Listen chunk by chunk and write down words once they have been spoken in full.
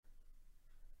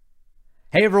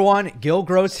Hey everyone, Gil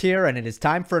Gross here, and it is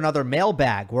time for another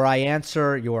mailbag where I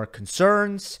answer your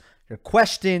concerns, your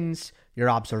questions, your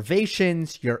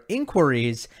observations, your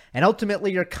inquiries, and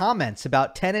ultimately your comments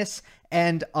about tennis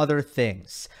and other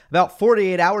things. About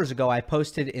 48 hours ago, I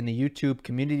posted in the YouTube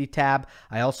community tab.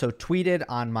 I also tweeted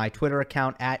on my Twitter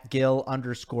account at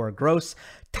Gil_Gross.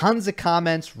 Tons of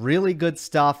comments, really good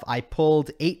stuff. I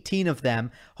pulled 18 of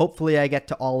them. Hopefully I get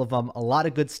to all of them. A lot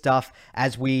of good stuff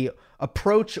as we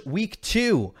approach week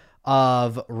 2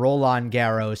 of Roland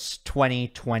Garros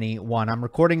 2021. I'm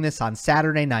recording this on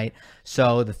Saturday night,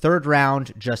 so the third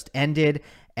round just ended,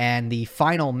 and the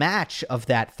final match of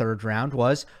that third round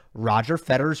was Roger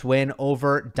Federer's win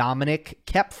over Dominik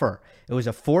Koepfer. It was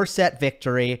a 4-set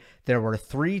victory. There were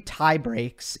 3 tie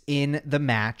breaks in the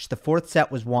match. The fourth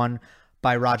set was won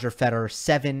by Roger Federer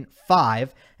 7-5,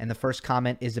 and the first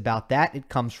comment is about that. It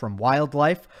comes from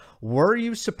Wildlife. Were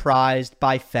you surprised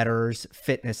by Federer's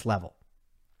fitness level?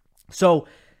 So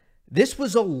this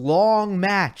was a long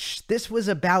match. This was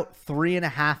about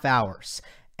 3.5 hours,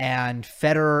 and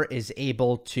Federer is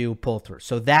able to pull through.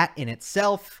 So that in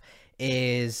itself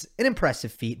is an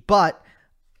impressive feat, but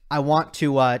I want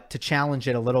to challenge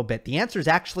it a little bit. The answer is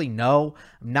actually no.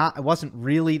 That was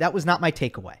not my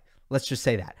takeaway. Let's just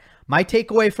say that. My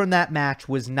takeaway from that match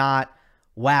was not,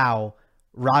 wow,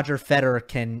 Roger Federer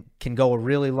can go a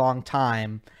really long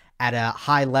time at a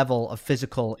high level of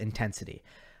physical intensity,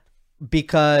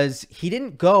 because he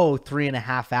didn't go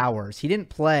 3.5 hours. He didn't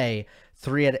play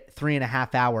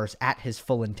 3.5 hours at his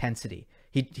full intensity.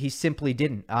 He simply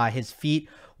didn't. His feet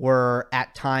were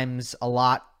at times a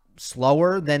lot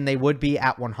slower than they would be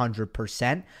at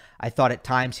 100%. I thought at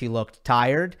times he looked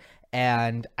tired,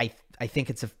 and I think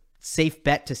it's a safe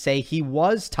bet to say he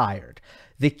was tired.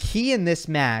 The key in this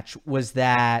match was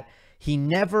that he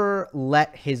never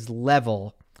let his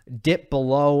level dip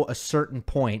below a certain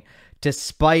point,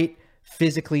 despite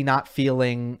physically not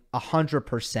feeling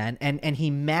 100%, and he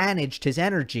managed his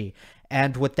energy.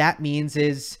 And what that means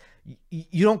is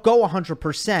you don't go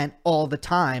 100% all the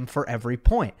time for every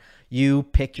point. You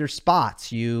pick your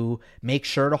spots. You make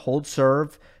sure to hold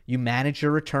serve. You manage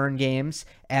your return games,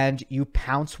 and you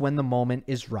pounce when the moment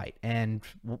is right. And,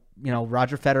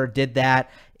 Roger Federer did that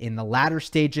in the latter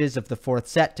stages of the fourth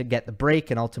set to get the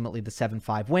break and ultimately the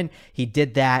 7-5 win. He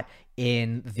did that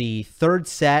in the third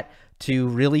set to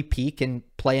really peak and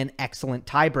play an excellent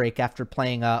tiebreak after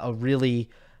playing a really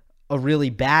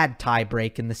bad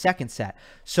tiebreak in the second set.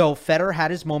 So Federer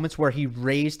had his moments where he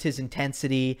raised his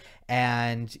intensity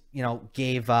and,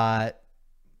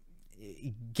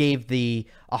 gave the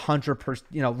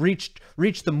 100%,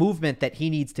 reached the movement that he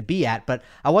needs to be at. But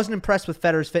I wasn't impressed with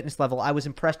Federer's fitness level. I was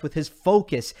impressed with his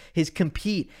focus, his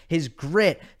compete, his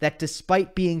grit, that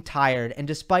despite being tired and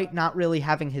despite not really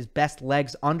having his best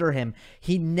legs under him,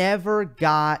 he never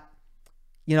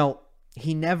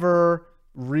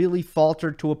really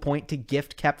faltered to a point to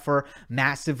gift Koepfer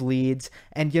massive leads.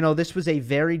 And, this was a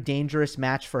very dangerous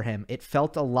match for him. It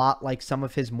felt a lot like some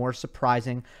of his more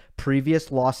surprising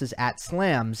previous losses at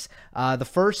slams. The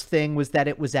first thing was that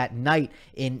it was at night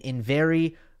in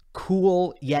very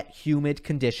cool yet humid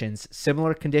conditions,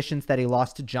 similar conditions that he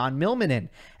lost to John Millman in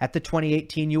at the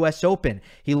 2018 U.S. Open.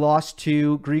 He lost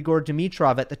to Grigor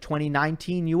Dimitrov at the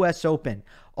 2019 U.S. Open,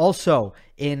 also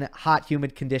in hot,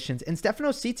 humid conditions. And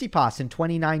Stefanos Tsitsipas in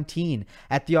 2019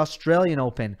 at the Australian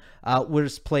Open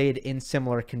was played in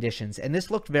similar conditions. And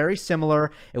this looked very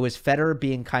similar. It was Federer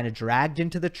being kind of dragged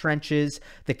into the trenches.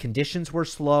 The conditions were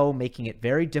slow, making it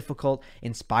very difficult.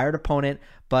 Inspired opponent,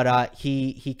 but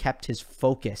he kept his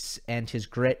focus, and his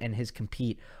grit and his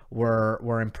compete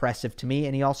were impressive to me.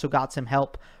 And he also got some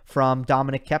help from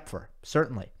Dominik Koepfer,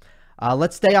 certainly.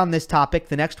 Let's stay on this topic.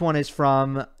 The next one is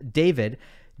from David.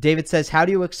 David says, how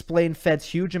do you explain Fed's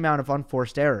huge amount of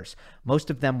unforced errors? Most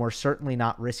of them were certainly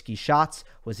not risky shots.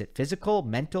 Was it physical,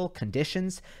 mental,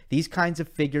 conditions? These kinds of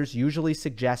figures usually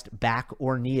suggest back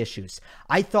or knee issues.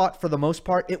 I thought for the most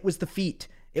part it was the feet.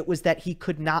 It was that he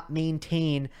could not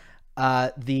maintain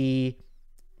the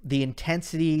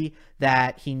intensity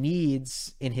that he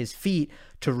needs in his feet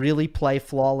to really play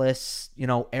flawless,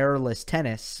 errorless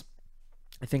tennis.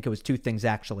 I think it was 2 things,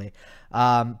 actually.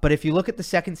 But if you look at the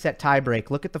second set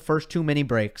tiebreak, look at the first 2 mini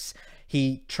breaks.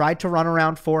 He tried to run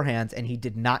around forehands, and he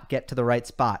did not get to the right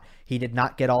spot. He did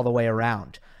not get all the way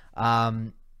around.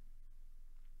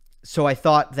 So I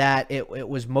thought that it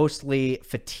was mostly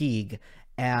fatigue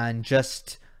and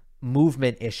just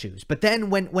movement issues. But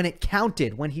then when it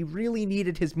counted, when he really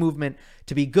needed his movement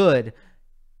to be good,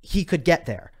 he could get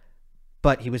there.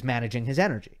 But he was managing his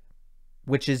energy,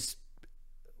 which is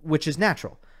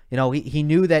natural. He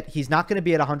knew that he's not going to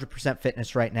be at 100%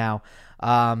 fitness right now.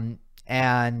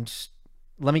 And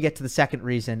let me get to the second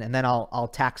reason, and then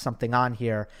I'll tack something on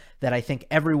here that I think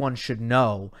everyone should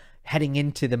know heading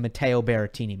into the Matteo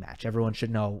Berrettini match. Everyone should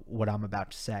know what I'm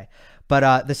about to say.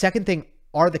 But the second thing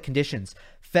are the conditions.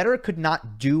 Federer could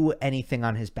not do anything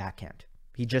on his backhand.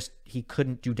 He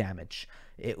couldn't do damage.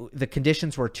 The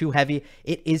conditions were too heavy.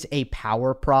 It is a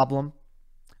power problem,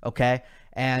 okay?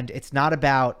 And it's not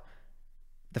about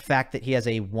the fact that he has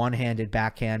a one-handed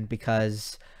backhand,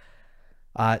 because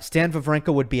Stan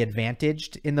Wawrinka would be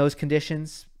advantaged in those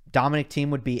conditions. Dominic Thiem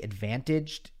would be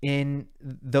advantaged in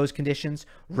those conditions.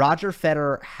 Roger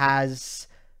Federer has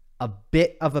a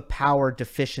bit of a power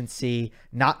deficiency,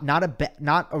 not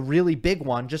a really big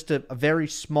one, just a very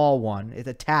small one. It's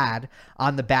a tad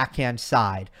on the backhand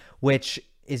side, which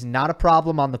is not a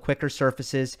problem on the quicker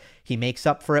surfaces. He makes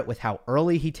up for it with how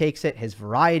early he takes it, his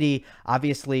variety,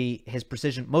 obviously his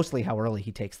precision, mostly how early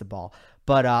he takes the ball.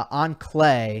 But on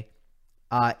clay,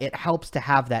 it helps to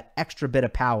have that extra bit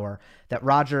of power that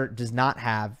Roger does not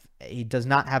have. He does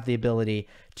not have the ability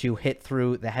to hit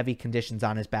through the heavy conditions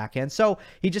on his backhand. So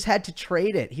he just had to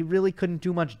trade it. He really couldn't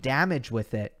do much damage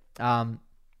with it.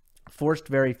 Forced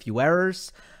very few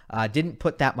errors. Didn't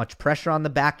put that much pressure on the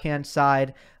backhand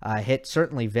side. Hit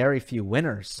certainly very few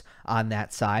winners on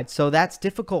that side. So that's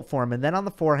difficult for him. And then on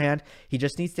the forehand, he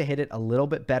just needs to hit it a little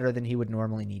bit better than he would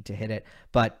normally need to hit it.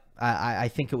 But I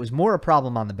think it was more a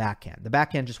problem on the backhand. The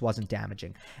backhand just wasn't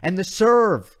damaging. And the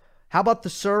serve. How about the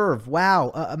serve?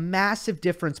 Wow, a massive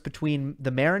difference between the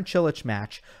Marin Cilic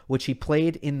match, which he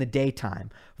played in the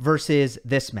daytime, versus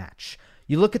this match.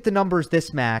 You look at the numbers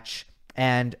this match,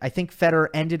 and I think Federer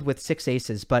ended with 6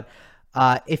 aces. But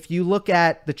if you look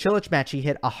at the Cilic match, he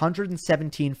hit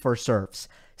 117 first serves,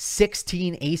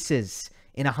 16 aces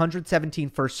in 117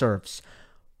 first serves.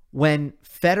 When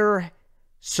Federer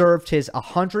served his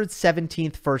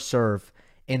 117th first serve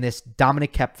in this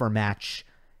Dominic Koepfer match,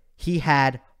 he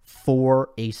had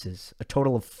 4 aces, a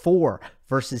total of 4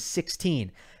 versus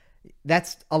 16.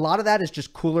 That's a lot of that is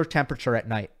just cooler temperature at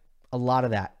night. A lot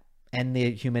of that, and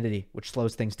the humidity, which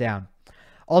slows things down.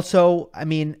 Also, I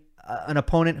mean, an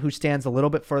opponent who stands a little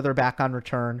bit further back on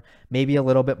return, maybe a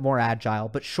little bit more agile,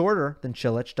 but shorter than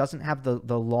Cilic, doesn't have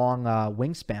the long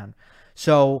wingspan.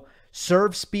 So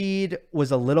serve speed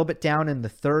was a little bit down in the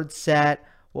third set.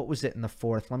 What was it in the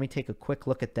fourth? Let me take a quick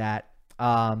look at that.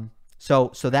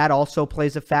 So that also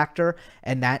plays a factor,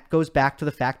 and that goes back to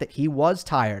the fact that he was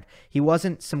tired. He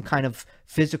wasn't some kind of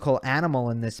physical animal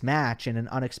in this match in an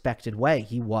unexpected way.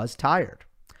 He was tired.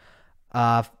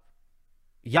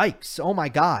 Yikes. Oh my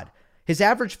God. His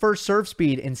average first serve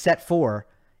speed in set 4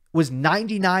 was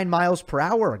 99 miles per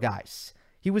hour, guys.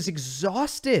 He was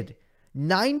exhausted.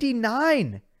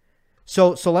 99.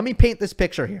 So let me paint this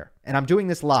picture here, and I'm doing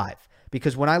this live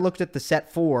because when I looked at the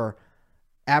set 4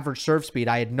 average serve speed,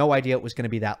 I had no idea it was going to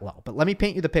be that low. But let me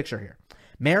paint you the picture here.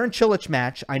 Marin Cilic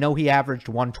match, I know he averaged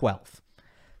 112.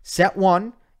 Set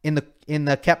 1 in the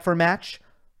Koepfer match,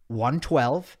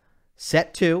 112.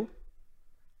 Set 2,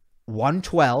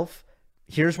 112.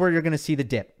 Here's where you're going to see the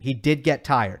dip. He did get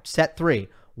tired. Set 3,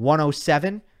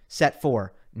 107. Set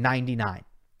 4, 99.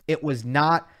 It was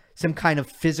not some kind of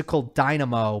physical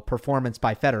dynamo performance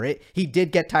by Federer. He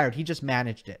did get tired. He just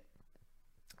managed it.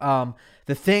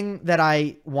 The thing that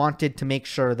I wanted to make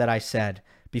sure that I said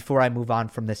before I move on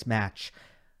from this match,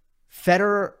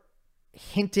 Federer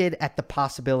hinted at the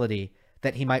possibility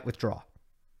that he might withdraw.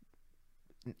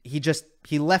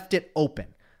 He left it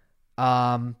open.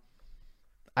 I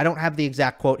don't have the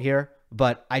exact quote here,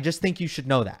 but I just think you should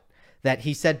know that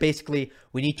he said basically,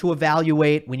 we need to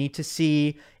evaluate, we need to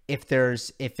see if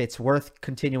it's worth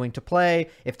continuing to play,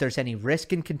 if there's any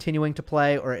risk in continuing to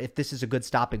play, or if this is a good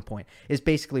stopping point, is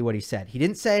basically what he said. He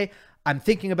didn't say, I'm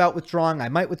thinking about withdrawing, I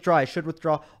might withdraw, I should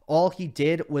withdraw. All he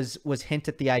did was hint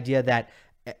at the idea that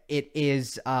it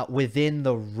is within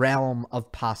the realm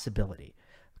of possibility,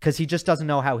 because he just doesn't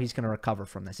know how he's going to recover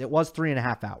from this. It was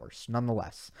 3.5 hours,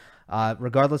 nonetheless,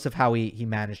 regardless of how he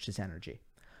managed his energy.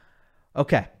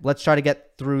 Okay, let's try to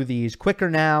get through these quicker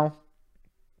now.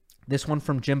 This one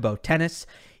from Jimbo. Tennis.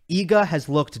 Iga has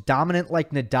looked dominant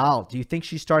like Nadal. Do you think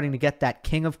she's starting to get that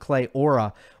king of clay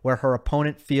aura where her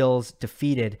opponent feels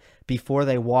defeated before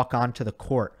they walk onto the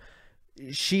court?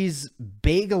 She's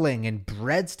bageling and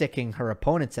breadsticking her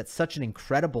opponents at such an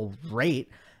incredible rate.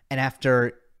 And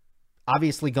after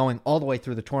obviously going all the way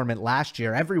through the tournament last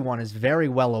year, everyone is very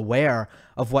well aware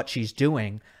of what she's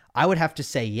doing. I would have to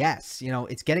say yes. You know,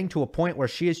 it's getting to a point where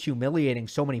she is humiliating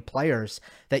so many players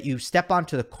that you step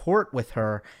onto the court with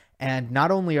her, and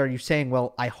not only are you saying,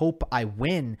 well, I hope I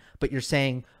win, but you're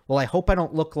saying, well, I hope I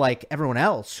don't look like everyone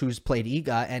else who's played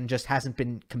Iga and just hasn't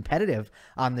been competitive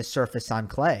on this surface on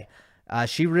clay.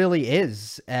 She really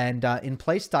is, and in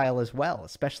play style as well,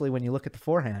 especially when you look at the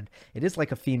forehand. It is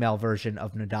like a female version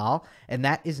of Nadal, and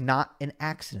that is not an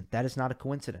accident. That is not a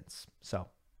coincidence. So,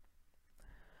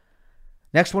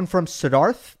 next one from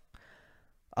Siddharth.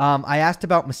 I asked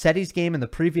about Musetti's game in the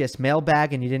previous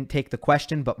mailbag, and you didn't take the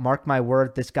question, but mark my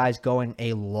word, this guy's going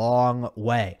a long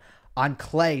way. On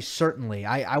clay, certainly.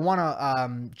 I want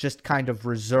to just kind of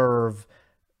reserve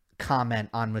comment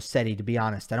on Musetti, to be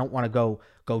honest. I don't want to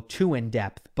go too in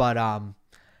depth, but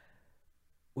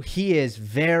he is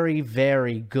very,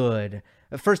 very good.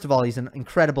 First of all, he's an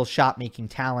incredible shot making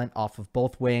talent off of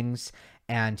both wings,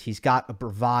 and he's got a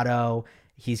bravado.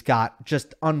 He's got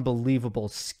just unbelievable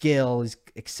skill, his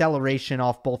acceleration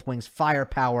off both wings,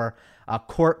 firepower,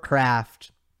 court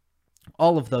craft,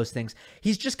 all of those things.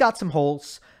 He's just got some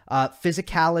holes.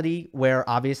 Physicality, where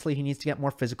obviously he needs to get more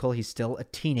physical. He's still a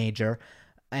teenager.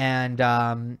 And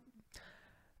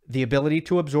the ability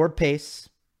to absorb pace,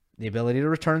 the ability to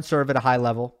return serve at a high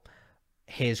level.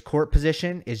 His court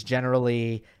position is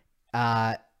generally,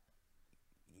 and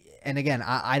again,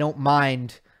 I don't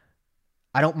mind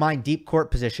deep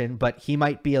court position, but he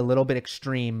might be a little bit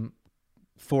extreme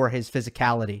for his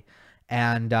physicality,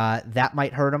 and that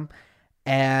might hurt him.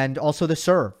 And also the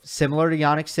serve, similar to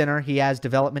Jannik Sinner, he has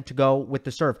development to go with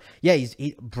the serve. Yeah, he's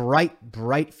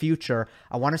bright future.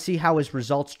 I want to see how his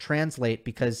results translate,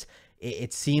 because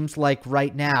it seems like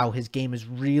right now his game is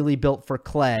really built for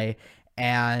clay,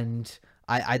 and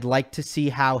I'd like to see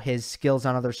how his skills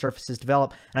on other surfaces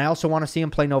develop. And I also want to see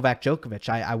him play Novak Djokovic.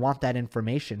 I want that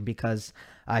information, because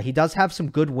he does have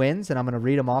some good wins, and I'm going to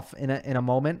read them off in a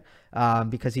moment,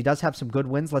 because he does have some good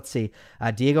wins. Let's see.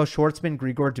 Diego Schwartzman,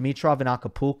 Grigor Dimitrov in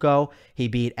Acapulco. He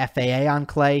beat FAA on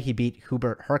clay. He beat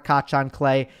Hubert Hurkacz on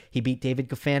clay. He beat David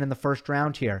Goffin in the first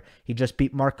round here. He just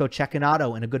beat Marco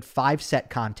Cecchinato in a good 5-set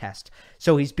contest.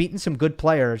 So he's beaten some good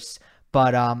players,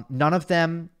 but none of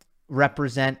them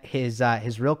represent his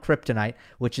real kryptonite,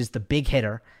 which is the big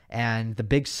hitter and the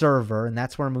big server, and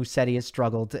that's where Musetti has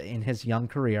struggled in his young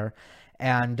career.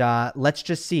 And let's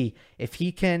just see if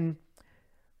he can.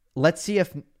 Let's see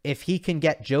if he can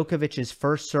get Djokovic's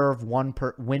first serve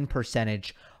win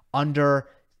percentage under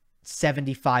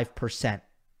 75%.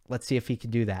 Let's see if he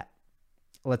can do that.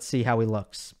 Let's see how he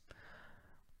looks.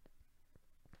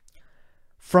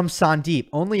 From Sandeep,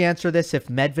 only answer this if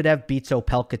Medvedev beats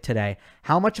Opelka today.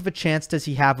 How much of a chance does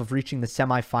he have of reaching the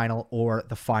semifinal or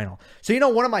the final? So,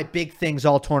 one of my big things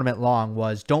all tournament long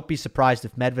was don't be surprised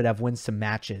if Medvedev wins some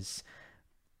matches.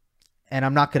 And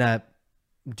I'm not going to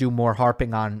do more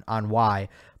harping on why.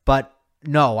 But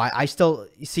no, I still,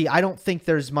 see, I don't think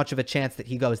there's much of a chance that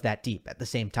he goes that deep at the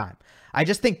same time. I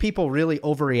just think people really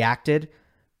overreacted.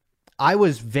 I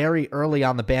was very early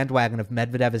on the bandwagon of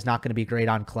Medvedev is not going to be great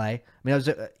on clay. I mean, I was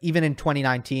even in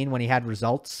 2019 when he had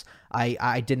results,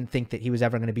 I didn't think that he was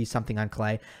ever going to be something on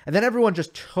clay. And then everyone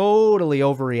just totally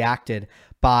overreacted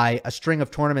by a string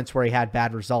of tournaments where he had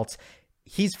bad results.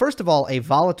 He's, first of all, a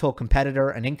volatile competitor,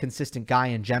 an inconsistent guy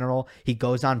in general. He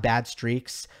goes on bad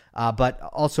streaks. But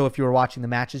also, if you were watching the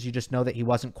matches, you just know that he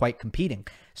wasn't quite competing.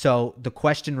 So the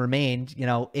question remained,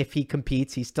 if he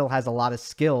competes, he still has a lot of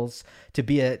skills to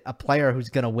be a player who's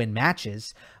going to win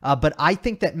matches. But I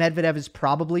think that Medvedev is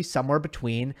probably somewhere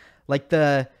between like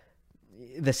the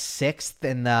 6th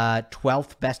and the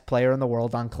 12th best player in the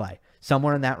world on clay,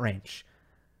 somewhere in that range.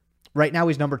 Right now,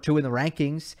 he's number 2 in the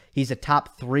rankings. He's a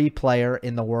top 3 player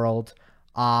in the world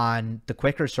on the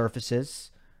quicker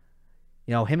surfaces.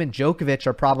 Him and Djokovic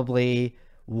are probably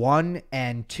 1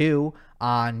 and 2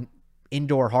 on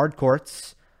indoor hard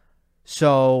courts.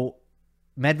 So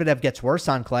Medvedev gets worse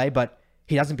on clay, but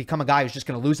he doesn't become a guy who's just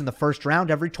going to lose in the first round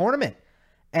every tournament.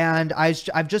 And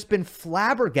I've just been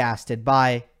flabbergasted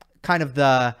by kind of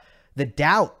the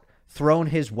doubt thrown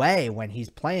his way when he's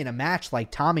playing a match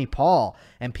like Tommy Paul,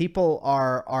 and people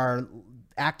are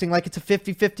acting like it's a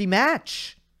 50-50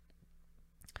 match.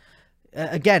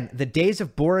 Again, the days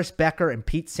of Boris Becker and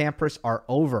Pete Sampras are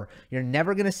over. You're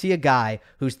never going to see a guy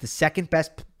who's the second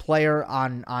best player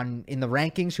in the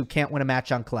rankings who can't win a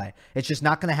match on clay. It's just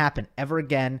not going to happen ever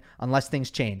again unless things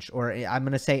change. Or I'm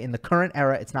going to say in the current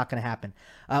era, it's not going to happen.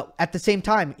 At the same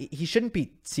time, he shouldn't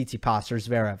beat Tsitsipas or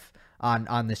Zverev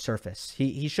on this surface.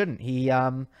 He shouldn't.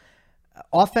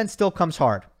 Offense still comes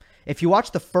hard. If you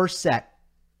watch the first set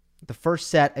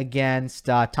against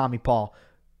Tommy Paul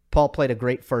played a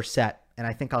great first set, and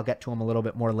I think I'll get to him a little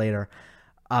bit more later.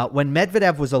 When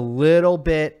Medvedev was a little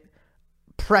bit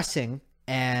pressing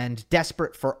and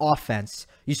desperate for offense,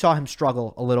 you saw him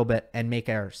struggle a little bit and make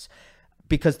errors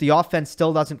because the offense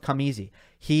still doesn't come easy.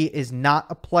 He is not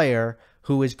a player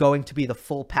who is going to be the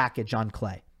full package on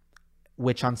clay.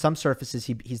 which on some surfaces,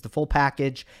 he's the full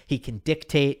package. He can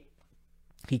dictate.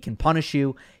 He can punish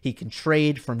you. He can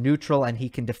trade from neutral, and he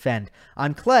can defend.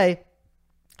 On clay,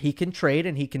 he can trade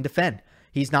and he can defend.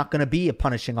 He's not going to be a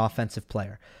punishing offensive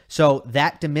player. So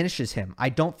that diminishes him. I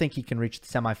don't think he can reach the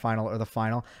semifinal or the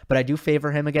final, but I do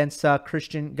favor him against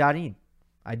Cristian Garin.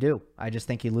 I do. I just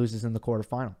think he loses in the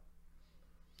quarterfinal.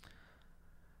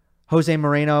 Jose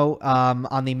Moreno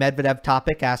on the Medvedev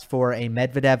topic asked for a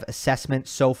Medvedev assessment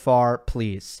so far,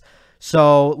 please.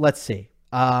 So let's see.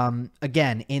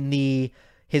 Again, in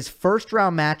his first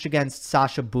round match against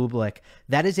Sasha Bublik,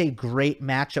 that is a great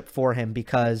matchup for him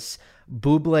because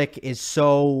Bublik is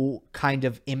so kind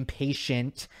of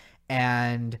impatient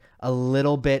and a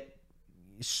little bit,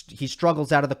 he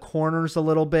struggles out of the corners a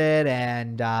little bit,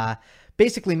 and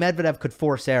basically Medvedev could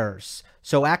force errors.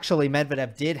 So actually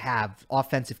Medvedev did have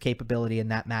offensive capability in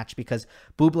that match because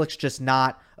Bublik's just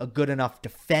not a good enough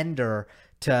defender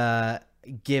to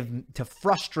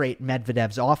frustrate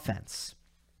Medvedev's offense.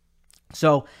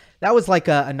 So that was like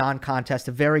a non-contest,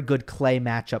 a very good clay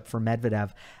matchup for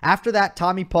Medvedev. After that,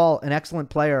 Tommy Paul, an excellent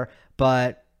player,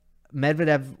 but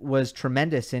Medvedev was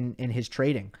tremendous in his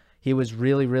trading. He was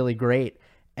really, really great.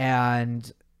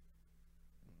 And,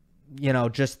 you know,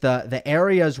 just the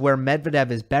areas where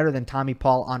Medvedev is better than Tommy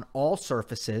Paul on all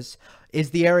surfaces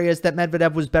is the areas that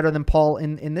Medvedev was better than Paul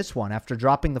in this one. After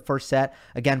dropping the first set,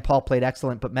 again, Paul played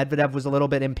excellent, but Medvedev was a little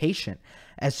bit impatient.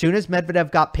 As soon as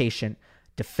Medvedev got patient,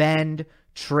 defend,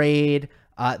 trade,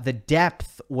 the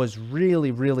depth was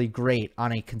really, really great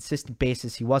on a consistent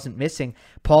basis. He wasn't missing.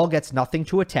 Paul gets nothing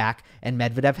to attack, and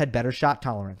Medvedev had better shot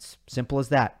tolerance. Simple as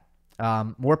that.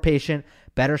 More patient,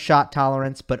 better shot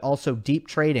tolerance, but also deep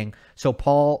trading. So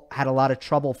Paul had a lot of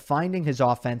trouble finding his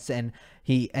offense, and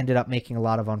he ended up making a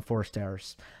lot of unforced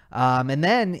errors. And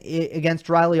then against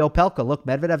Riley Opelka, look,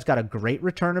 Medvedev's got a great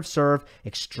return of serve,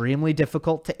 extremely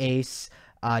difficult to ace,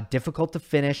 difficult to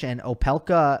finish, and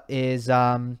Opelka is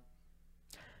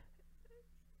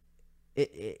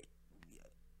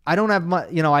I don't have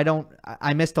much, you know,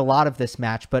 I missed a lot of this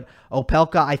match, but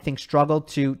Opelka, I think, struggled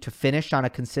to finish on a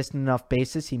consistent enough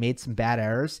basis. He made some bad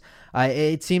errors.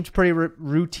 It seems pretty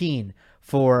routine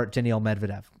for Daniil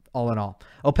Medvedev, all in all.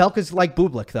 Opelka's like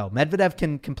Bublik, though. Medvedev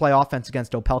can play offense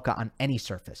against Opelka on any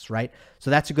surface, right? So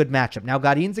that's a good matchup. Now,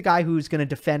 Garin's a guy who's going to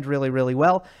defend really, really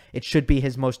well. It should be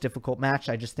his most difficult match.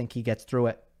 I just think he gets through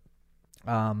it.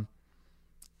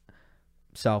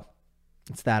 So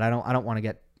it's that. I don't want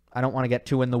to get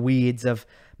too in the weeds of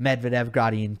Medvedev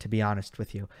Garin, to be honest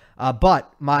with you.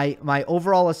 But my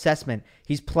overall assessment,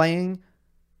 he's letting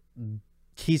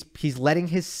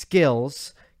his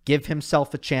skills give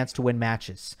himself a chance to win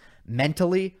matches.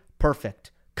 Mentally,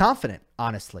 perfect. Confident,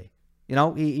 honestly. You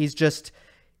know, he's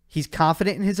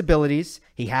confident in his abilities.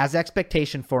 He has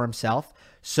expectation for himself.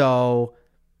 So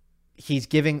he's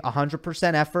giving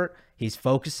 100% effort. He's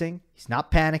focusing. He's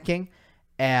not panicking.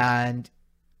 And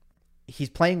he's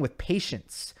playing with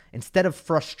patience instead of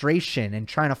frustration and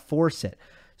trying to force it.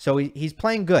 So he's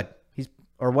playing good. He's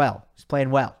playing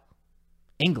well.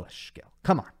 English, Gil.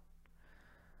 Come on.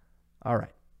 All right.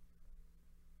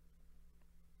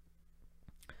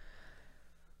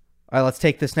 All right, let's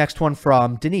take this next one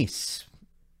from Denise.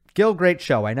 Gil, great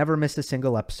show. I never miss a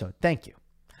single episode. Thank you.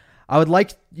 I would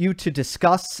like you to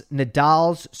discuss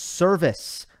Nadal's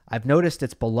service. I've noticed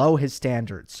it's below his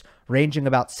standards, ranging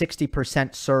about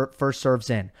 60% first serves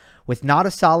in, with not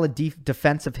a solid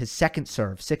defense of his second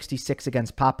serve, 66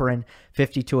 against Popyrin,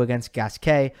 52 against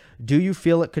Gasquet. Do you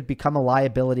feel it could become a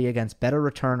liability against better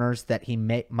returners that he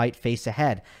might face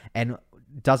ahead? And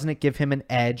doesn't it give him an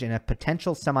edge in a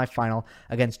potential semifinal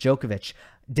against Djokovic?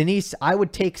 Denise, I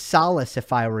would take solace,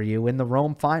 if I were you, in the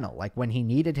Rome final. Like, when he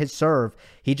needed his serve,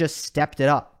 he just stepped it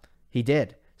up. He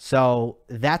did. So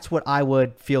that's what I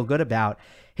would feel good about.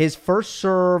 His first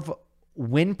serve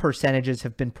win percentages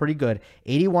have been pretty good.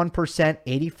 81%,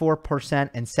 84%,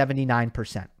 and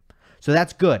 79%. So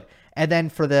that's good. And then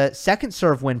for the second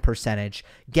serve win percentage,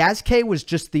 Gasquet was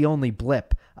just the only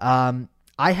blip.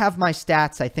 I have my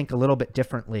stats, I think, a little bit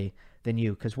differently than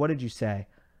you. Because what did you say?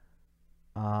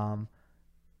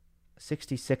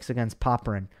 66 against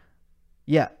Popyrin.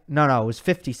 Yeah, no, it was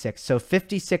 56. So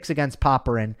 56 against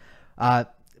Popyrin,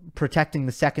 protecting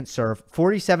the second serve.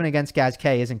 47 against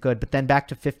Gasquet isn't good, but then back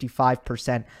to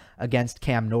 55% against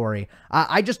Cam Norrie.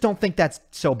 I just don't think that's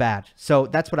so bad. So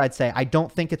that's what I'd say. I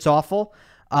don't think it's awful.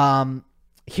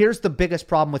 Here's the biggest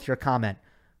problem with your comment.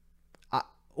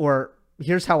 Or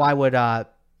here's how I would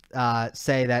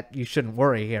say that you shouldn't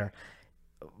worry here.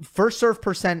 first serve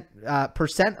percent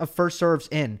of first serves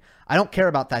in. I don't care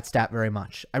about that stat very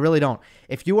much. I really don't.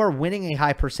 If you are winning a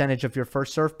high percentage of your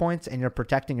first serve points and you're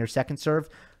protecting your second serve,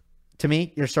 to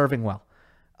me, you're serving well.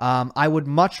 I would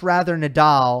much rather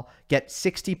Nadal get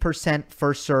 60%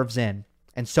 first serves in,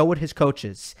 and so would his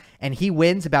coaches, and he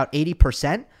wins about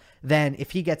 80%, than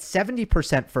if he gets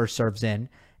 70% first serves in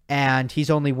and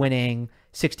he's only winning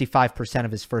 65%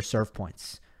 of his first serve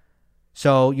points.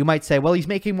 So you might say, well, he's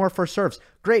making more first serves.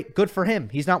 Great, good for him.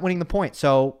 He's not winning the point.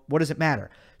 So what does it matter?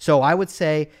 So I would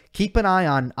say keep an eye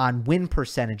on win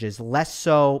percentages, less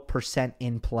so percent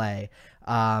in play.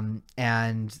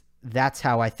 And that's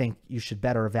how I think you should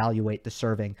better evaluate the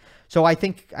serving. So I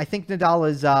think Nadal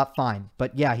is fine.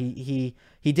 But yeah, he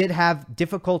did have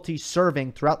difficulty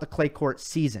serving throughout the clay court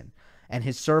season, and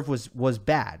his serve was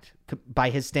bad by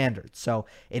his standards. So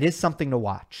it is something to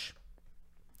watch.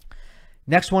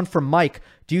 Next one from Mike.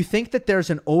 Do you think that there's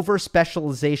an over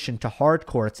specialization to hard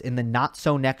courts in the not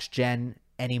so next gen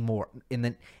anymore? In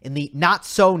the not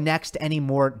so next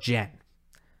anymore gen?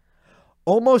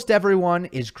 Almost everyone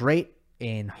is great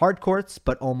in hard courts,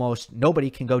 but almost nobody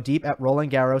can go deep at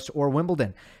Roland Garros or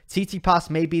Wimbledon. Tsitsipas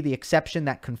may be the exception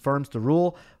that confirms the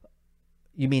rule.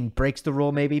 You mean breaks the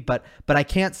rule maybe, but I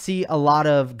can't see a lot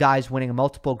of guys winning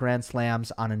multiple Grand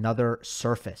Slams on another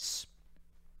surface.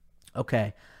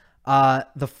 Okay.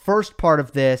 The first part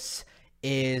of this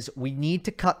is we need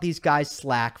to cut these guys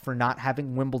slack for not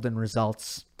having Wimbledon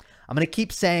results. I'm going to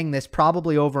keep saying this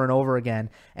probably over and over again,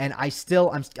 and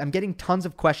I'm getting tons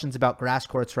of questions about grass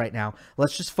courts right now.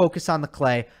 Let's just focus on the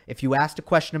clay. If you asked a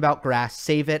question about grass,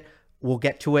 save it. We'll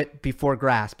get to it before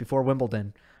grass, before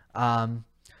Wimbledon.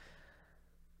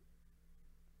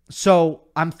 So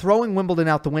I'm throwing Wimbledon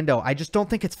out the window. I just don't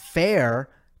think it's fair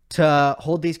to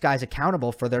hold these guys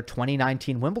accountable for their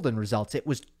 2019 Wimbledon results. It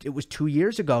was 2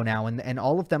 years ago now, and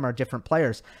all of them are different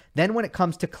players. Then when it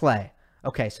comes to clay,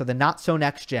 okay, so the not so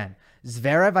next gen.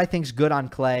 Zverev, I think, is good on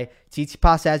clay.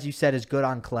 Tsitsipas, as you said, is good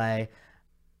on clay.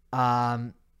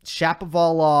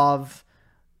 Shapovalov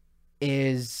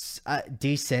is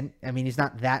decent. I mean,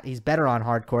 he's better on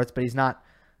hard courts, but he's not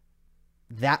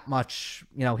that much.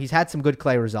 He's had some good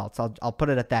clay results. I'll put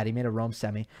it at that. He made a Rome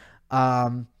semi.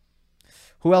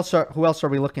 Who else are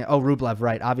we looking at? Oh, Rublev,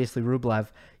 right. Obviously, Rublev.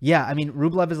 Yeah, I mean,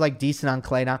 Rublev is like decent on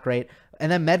clay, not great.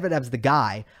 And then Medvedev's the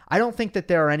guy. I don't think that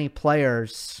there are any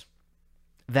players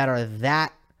that are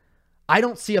that. I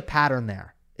don't see a pattern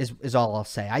there, is all I'll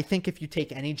say. I think if you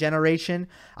take any generation,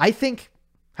 how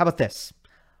about this?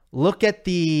 Look at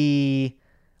the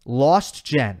lost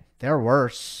gen. They're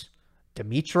worse.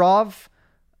 Dimitrov,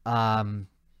 Tsonga,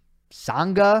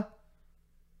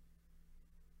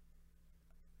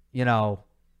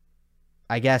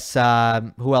 I guess,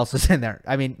 who else is in there?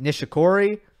 I mean,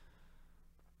 Nishikori.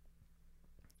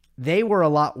 They were a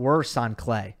lot worse on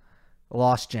clay.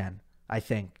 Lost gen, I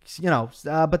think.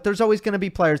 But there's always going to be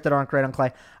players that aren't great on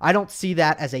clay. I don't see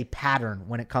that as a pattern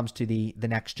when it comes to the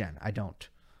next gen. I don't.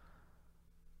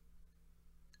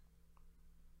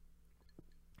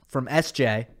 From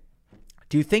SJ,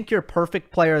 do you think your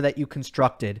perfect player that you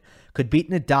constructed could beat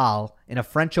Nadal in a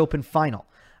French Open final?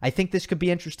 I think this could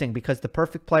be interesting because the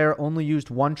perfect player only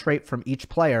used one trait from each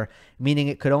player, meaning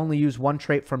it could only use one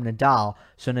trait from Nadal,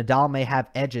 so Nadal may have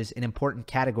edges in important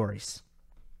categories.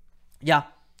 Yeah.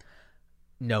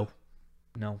 No,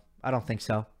 I don't think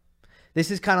so.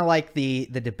 This is kind of like the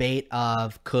debate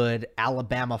of could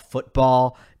Alabama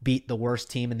football beat the worst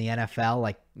team in the NFL?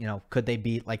 Like, could they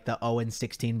beat like the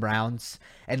 0-16 Browns?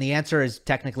 And the answer is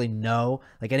technically no.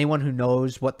 Like anyone who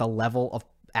knows what the level of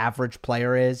average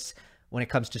player is when it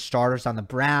comes to starters on the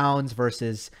Browns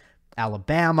versus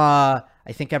Alabama,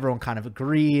 I think everyone kind of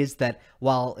agrees that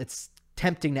while it's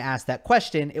tempting to ask that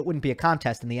question, it wouldn't be a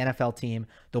contest. And the NFL team,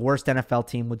 the worst NFL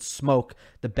team, would smoke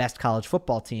the best college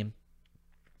football team.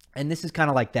 And this is kind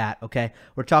of like that, okay?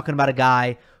 We're talking about a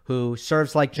guy who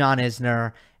serves like John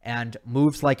Isner and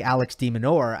moves like Alex de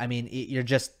Minaur. I mean,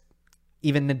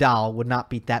 even Nadal would not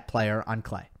beat that player on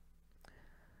clay.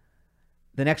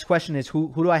 The next question is,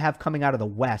 who do I have coming out of the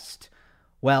West?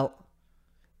 Well,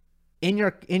 in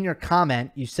your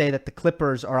comment, you say that the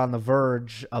Clippers are on the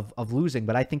verge of losing,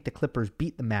 but I think the Clippers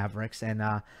beat the Mavericks, and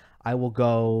I will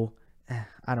go.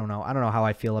 I don't know. I don't know how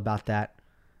I feel about that.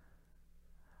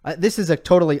 This is a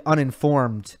totally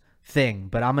uninformed thing,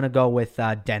 but I'm gonna go with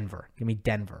Denver. Give me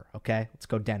Denver. Okay, let's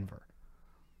go Denver.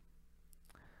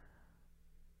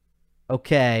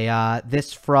 Okay,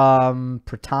 this from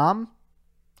Pratam.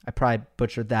 I probably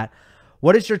butchered that.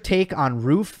 What is your take on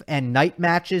roof and night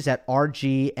matches at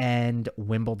RG and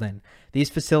Wimbledon? These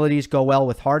facilities go well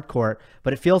with hard court,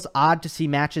 but it feels odd to see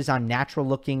matches on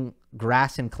natural-looking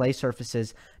grass and clay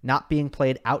surfaces not being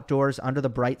played outdoors under the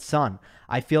bright sun.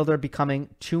 I feel they're becoming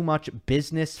too much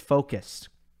business-focused.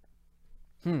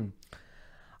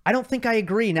 I don't think I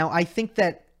agree. Now, I think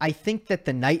that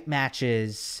the night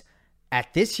matches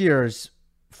at this year's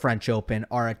French Open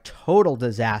are a total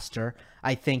disaster.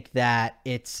 I think that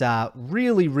it's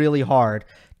really, really hard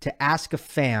to ask a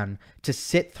fan to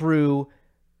sit through,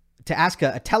 to ask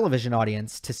a television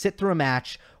audience to sit through a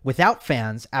match without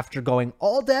fans after going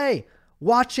all day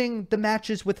watching the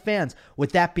matches with fans.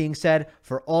 With that being said,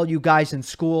 for all you guys in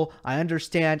school, I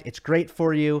understand it's great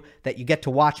for you that you get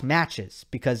to watch matches,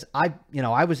 because I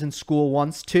was in school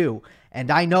once too, and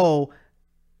I know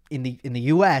in the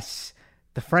US,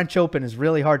 the French Open is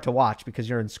really hard to watch because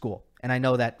you're in school. And I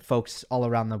know that folks all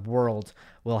around the world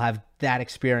will have that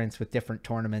experience with different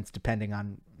tournaments depending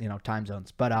on, time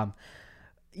zones. But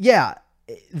yeah,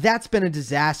 that's been a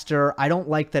disaster. I don't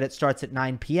like that it starts at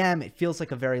 9 p.m. It feels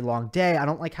like a very long day. I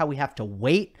don't like how we have to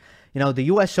wait. The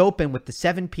U.S. Open with the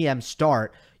 7 p.m.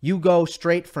 start, you go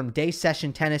straight from day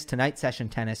session tennis to night session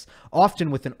tennis,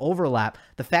 often with an overlap.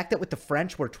 The fact that with the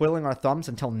French, we're twiddling our thumbs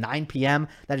until 9 p.m.,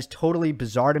 that is totally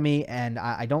bizarre to me, and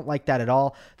I don't like that at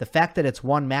all. The fact that it's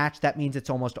one match, that means it's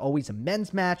almost always a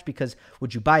men's match, because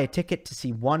would you buy a ticket to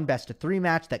see one best-of-3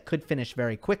 match that could finish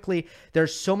very quickly?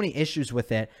 There's so many issues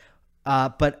with it.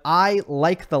 But I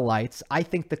like the lights. I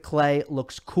think the clay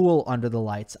looks cool under the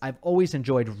lights. I've always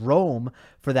enjoyed Rome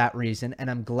for that reason, and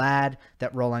I'm glad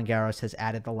that Roland Garros has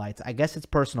added the lights. I guess it's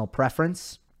personal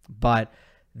preference, but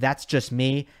that's just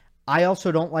me. I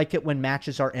also don't like it when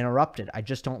matches are interrupted. I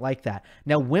just don't like that.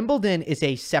 Now, Wimbledon is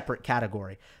a separate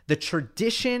category. The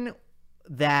tradition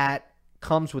that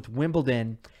comes with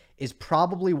Wimbledon is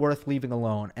probably worth leaving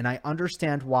alone, and I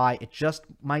understand why. It just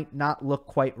might not look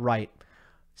quite right.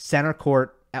 Center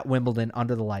court at Wimbledon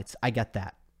under the lights. I get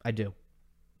that. I do.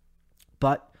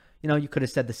 But, you could have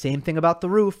said the same thing about the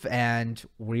roof, and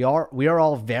we are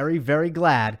all very, very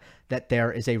glad that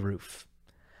there is a roof.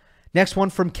 Next one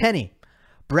from Kenny.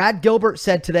 Brad Gilbert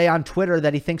said today on Twitter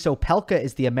that he thinks Opelka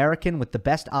is the American with the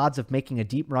best odds of making a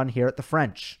deep run here at the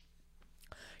French.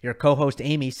 Your co-host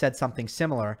Amy said something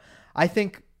similar. I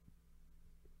think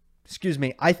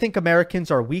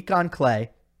Americans are weak on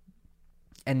clay,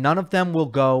 and none of them will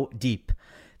go deep.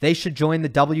 They should join the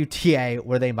WTA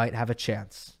where they might have a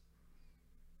chance.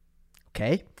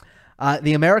 Okay.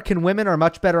 The American women are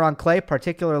much better on clay,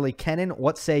 particularly Kenin.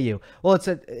 What say you? Well,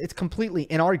 it's completely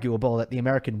inarguable that the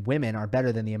American women are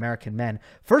better than the American men.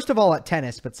 First of all, at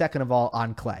tennis, but second of all,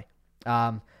 on clay.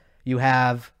 You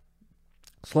have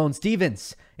Sloane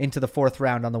Stephens into the 4th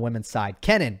round on the women's side.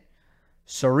 Kenin,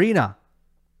 Serena.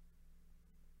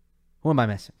 Who am I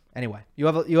missing? Anyway, you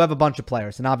have a bunch of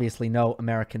players, and obviously no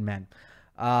American men.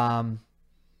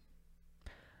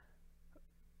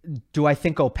 Do I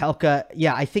think Opelka?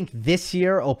 Yeah, I think this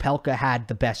year Opelka had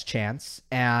the best chance,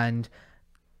 and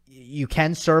you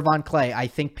can serve on clay. I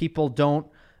think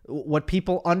what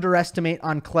people underestimate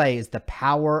on clay is the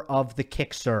power of the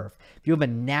kick serve. If you have a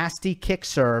nasty kick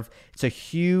serve, it's a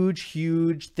huge,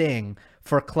 huge thing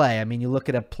for clay. I mean, you look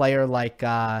at a player like,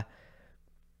 a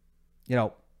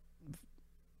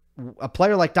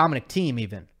player like Dominic Thiem,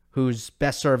 even, whose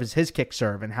best serve is his kick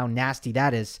serve, and how nasty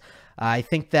that is. I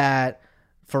think that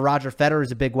for Roger Federer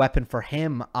is a big weapon for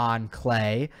him on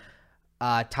clay.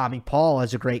 Tommy Paul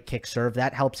has a great kick serve.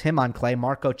 That helps him on clay.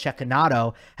 Marco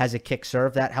Cecchinato has a kick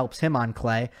serve. That helps him on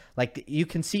clay. Like, you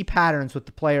can see patterns with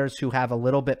the players who have a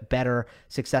little bit better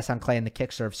success on clay in the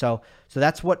kick serve. So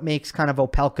that's what makes kind of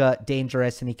Opelka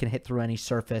dangerous, and he can hit through any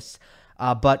surface.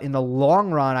 But in the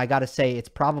long run, I got to say it's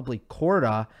probably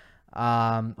Korda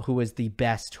who is the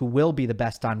best, who will be the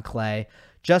best on clay.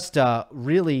 Just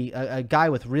really a guy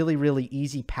with really, really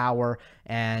easy power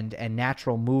and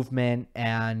natural movement.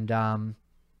 And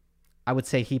I would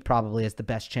say he probably has the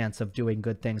best chance of doing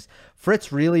good things.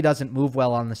 Fritz really doesn't move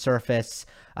well on the surface.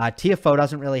 Tiafoe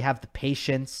doesn't really have the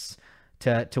patience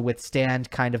to withstand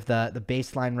kind of the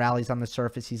baseline rallies on the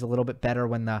surface. He's a little bit better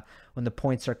when the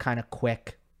points are kind of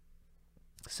quick.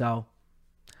 So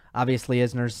obviously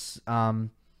Isner's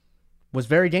was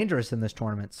very dangerous in this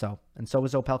tournament. So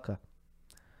was Opelka.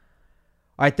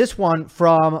 All right, this one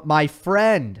from my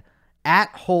friend at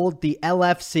Hold the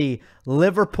LFC,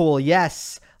 Liverpool.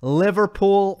 Yes,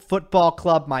 Liverpool Football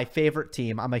Club, my favorite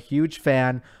team. I'm a huge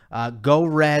fan. Go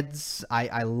Reds.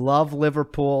 I love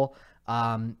Liverpool.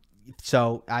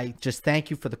 So I just thank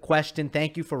you for the question.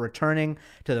 Thank you for returning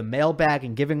to the mailbag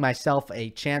and giving myself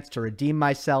a chance to redeem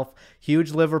myself.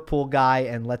 Huge Liverpool guy,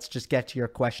 and let's just get to your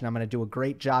question. I'm going to do a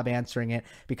great job answering it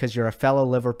because you're a fellow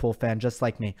Liverpool fan just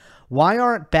like me. Why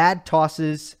aren't bad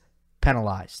tosses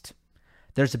penalized?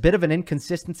 There's a bit of an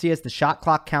inconsistency as the shot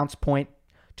clock counts point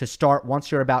to start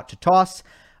once you're about to toss.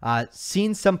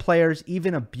 Seen some players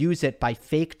even abuse it by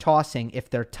fake tossing if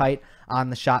they're tight on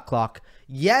the shot clock.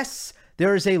 Yes,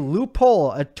 there is a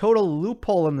loophole, a total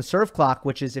loophole in the serve clock,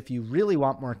 which is if you really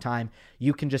want more time,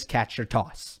 you can just catch your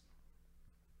toss.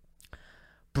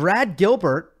 Brad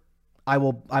Gilbert, I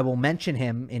will mention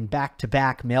him in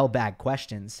back-to-back mailbag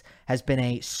questions, has been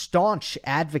a staunch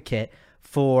advocate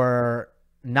for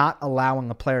not allowing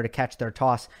a player to catch their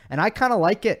toss, and I kind of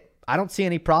like it. I don't see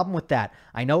any problem with that.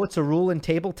 I know it's a rule in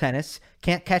table tennis.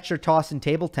 Can't catch your toss in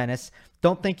table tennis.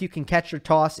 Don't think you can catch your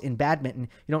toss in badminton.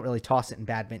 You don't really toss it in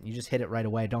badminton. You just hit it right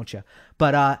away, don't you?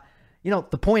 But,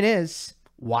 the point is,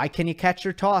 why can you catch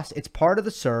your toss? It's part of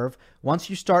the serve. Once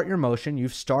you start your motion,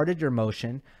 you've started your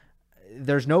motion.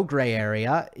 There's no gray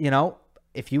area.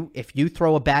 If you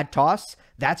throw a bad toss,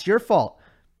 that's your fault.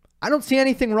 I don't see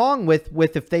anything wrong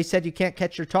with if they said you can't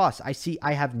catch your toss.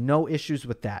 I have no issues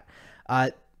with that.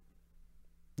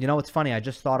 It's funny. I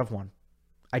just thought of one.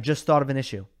 I just thought of an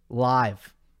issue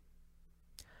live.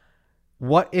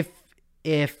 What if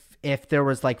there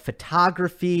was like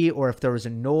photography or if there was a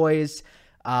noise,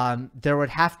 there would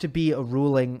have to be a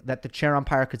ruling that the chair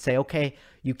umpire could say, okay,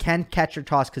 you can catch your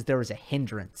toss because there was a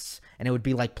hindrance, and it would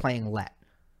be like playing let.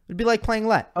 It'd be like playing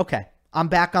let. Okay, I'm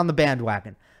back on the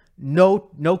bandwagon.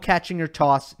 No catching your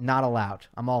toss, not allowed.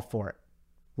 I'm all for it.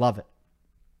 Love it.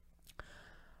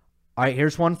 All right,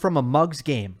 here's one from a Mugs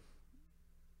Game.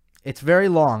 It's very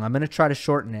long. I'm going to try to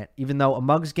shorten it, even though a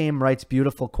Mugs Game writes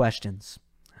beautiful questions.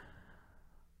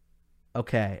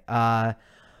 Okay.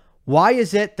 Why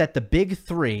is it that the big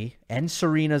three and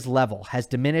Serena's level has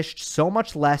diminished so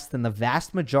much less than the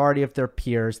vast majority of their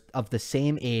peers of the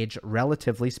same age,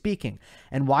 relatively speaking?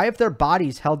 And why have their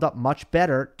bodies held up much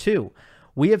better, too?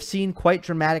 We have seen quite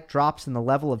dramatic drops in the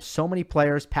level of so many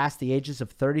players past the ages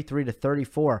of 33 to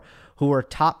 34 who were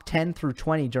top 10 through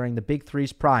 20 during the Big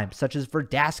Three's prime, such as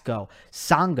Verdasco,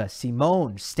 Tsonga,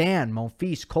 Simone, Stan,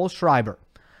 Monfils, Kohlschreiber,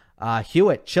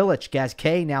 Hewitt, Cilic,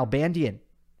 Gasquet, Nalbandian,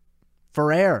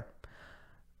 Ferrer.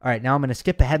 All right, now I'm going to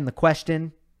skip ahead in the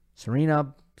question.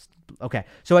 Serena. Okay,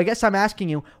 so I guess I'm asking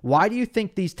you, why do you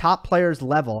think these top players'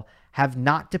 level have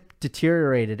not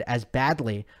deteriorated as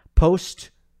badly post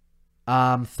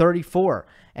 34?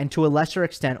 And to a lesser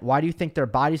extent, why do you think their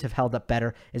bodies have held up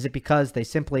better? Is it because they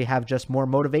simply have just more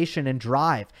motivation and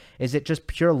drive? Is it just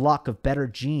pure luck of better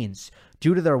genes?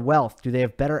 Due to their wealth, do they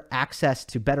have better access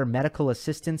to better medical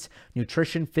assistance,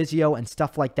 nutrition, physio, and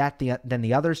stuff like that than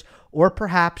the others? Or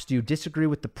perhaps do you disagree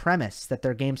with the premise that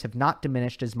their games have not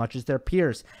diminished as much as their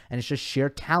peers, and it's just sheer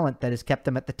talent that has kept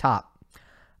them at the top?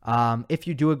 If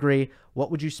you do agree,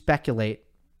 what would you speculate?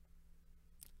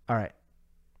 All right.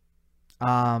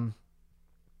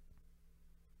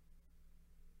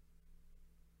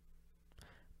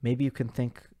 Maybe you can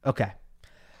think. Okay.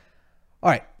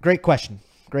 All right. Great question.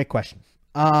 Great question.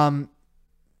 The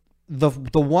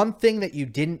one thing that you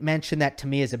didn't mention that to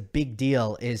me is a big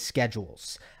deal is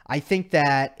schedules. I think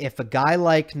that if a guy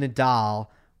like Nadal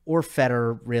or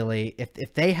Federer, really,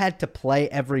 if they had to play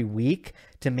every week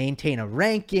to maintain a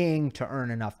ranking, to earn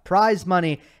enough prize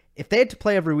money, if they had to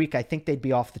play every week, I think they'd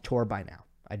be off the tour by now.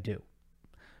 I do.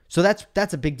 So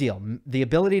that's a big deal. The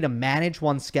ability to manage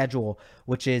one's schedule,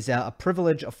 which is a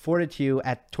privilege afforded to you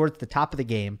towards the top of the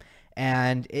game,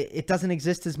 and it doesn't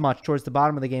exist as much towards the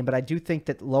bottom of the game. But I do think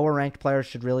that lower ranked players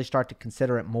should really start to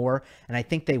consider it more, and I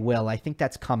think they will. I think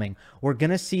that's coming. We're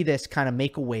gonna see this kind of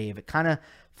make a wave. It kind of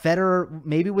Federer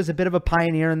maybe was a bit of a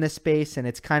pioneer in this space, and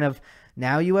it's kind of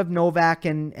now you have Novak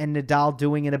and Nadal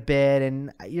doing it a bit,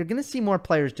 and you're gonna see more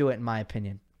players do it, in my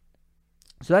opinion.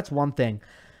 So that's one thing.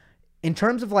 In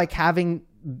terms of like having,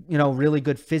 really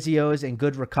good physios and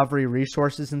good recovery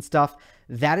resources and stuff,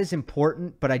 that is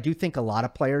important. But I do think a lot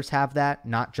of players have that,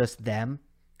 not just them.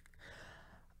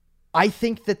 I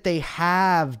think that they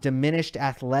have diminished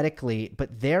athletically,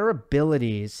 but their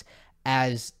abilities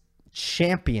as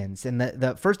champions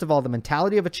and first of all, the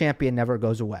mentality of a champion never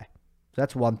goes away. So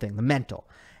that's one thing, the mental.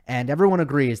 And everyone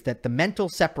agrees that the mental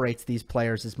separates these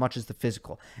players as much as the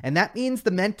physical. And that means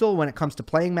the mental when it comes to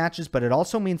playing matches, but it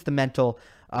also means the mental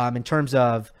in terms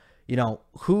of,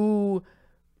 who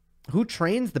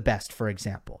trains the best, for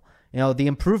example. The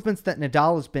improvements that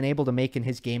Nadal has been able to make in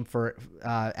his game, for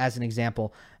as an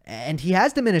example, and he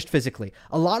has diminished physically.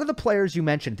 A lot of the players you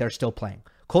mentioned, they're still playing.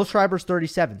 Kohlschreiber's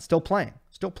 37, still playing.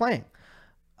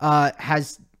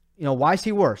 why is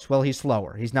he worse? Well, he's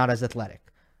slower. He's not as athletic.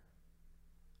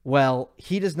 Well,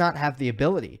 he does not have the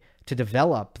ability to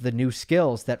develop the new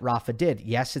skills that Rafa did.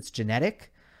 Yes, it's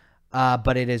genetic,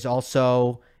 but it is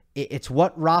also, it's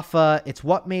what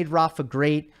made Rafa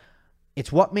great.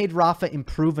 It's what made Rafa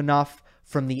improve enough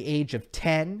from the age of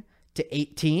 10 to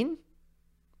 18.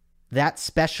 That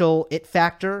special it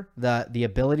factor, the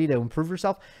ability to improve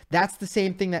yourself, that's the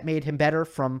same thing that made him better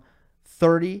from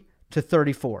 30 to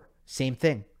 34. Same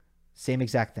thing. Same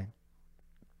exact thing.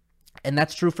 And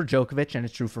that's true for Djokovic and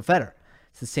it's true for Federer.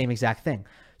 It's the same exact thing.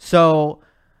 So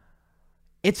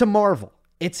it's a marvel.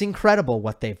 It's incredible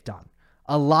what they've done.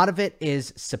 A lot of it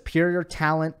is superior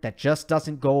talent that just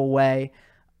doesn't go away.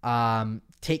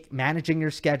 Managing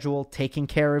your schedule, taking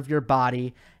care of your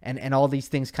body, and all these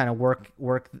things kind of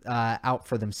work out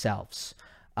for themselves.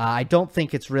 I don't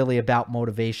think it's really about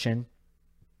motivation.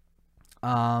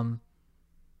 And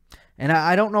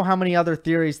I don't know how many other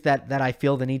theories that I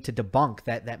feel the need to debunk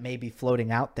that may be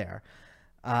floating out there.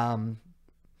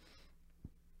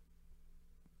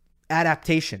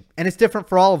 Adaptation. And it's different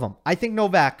for all of them. I think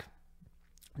Novak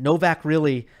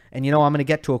really, and I'm going to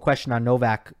get to a question on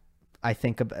Novak, I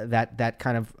think that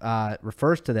kind of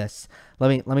refers to this.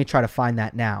 Let me try to find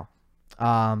that now.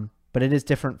 But it is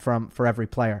different for every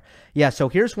player. Yeah, so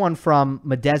here's one from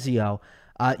Medezio.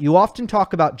 You often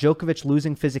talk about Djokovic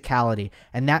losing physicality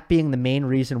and that being the main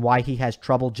reason why he has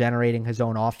trouble generating his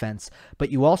own offense.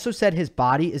 But you also said his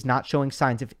body is not showing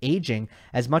signs of aging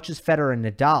as much as Federer and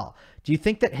Nadal. Do you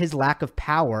think that his lack of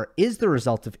power is the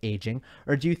result of aging,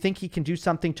 or do you think he can do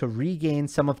something to regain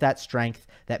some of that strength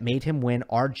that made him win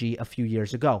RG a few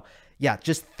years ago? Yeah,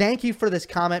 just thank you for this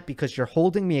comment because you're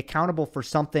holding me accountable for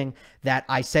something that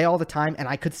I say all the time, and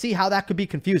I could see how that could be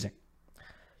confusing.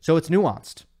 So it's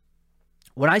nuanced.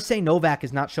 When I say Novak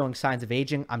is not showing signs of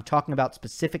aging, I'm talking about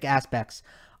specific aspects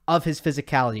of his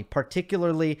physicality,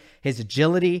 particularly his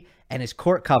agility and his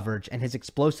court coverage and his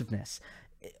explosiveness.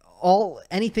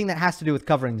 Anything that has to do with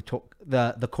covering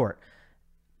the court.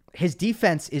 His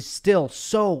defense is still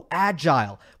so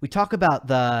agile. We talk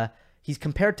about he's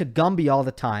compared to Gumby all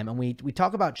the time, and we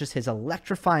talk about just his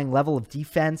electrifying level of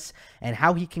defense and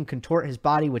how he can contort his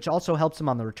body, which also helps him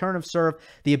on the return of serve.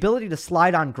 The ability to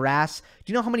slide on grass.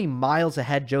 Do you know how many miles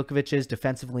ahead Djokovic is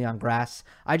defensively on grass?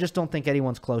 I just don't think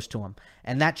anyone's close to him,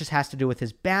 and that just has to do with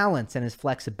his balance and his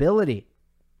flexibility.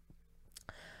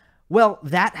 Well,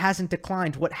 that hasn't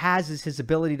declined. What has is his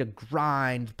ability to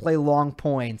grind, play long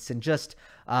points, and just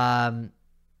the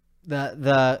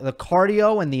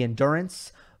cardio and the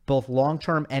endurance, both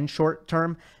long-term and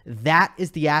short-term. That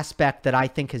is the aspect that I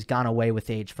think has gone away with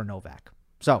age for Novak.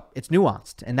 So it's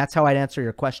nuanced, and that's how I'd answer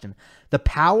your question. The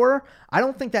power, I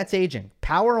don't think that's aging.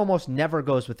 Power almost never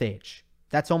goes with age.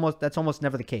 That's almost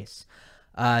never the case.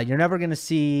 You're never going to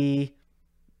see...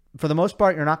 For the most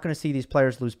part, you're not going to see these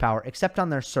players lose power, except on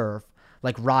their serve.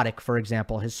 Like Roddick, for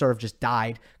example, his serve just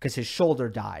died because his shoulder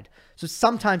died. So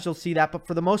sometimes you'll see that, but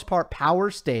for the most part,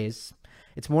 power stays.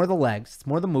 It's more the legs. It's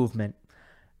more the movement.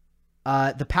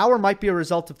 The power might be a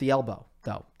result of the elbow,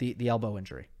 though, the elbow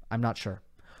injury. I'm not sure.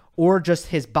 Or just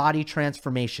his body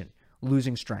transformation,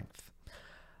 losing strength.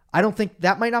 I don't think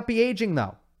that might not be aging,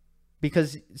 though,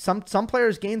 because some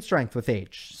players gain strength with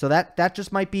age. So that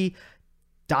just might be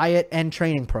diet and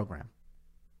training program.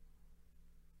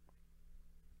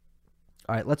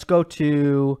 All right, let's go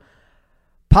to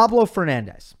Pablo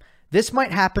Fernandez. This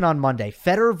might happen on Monday.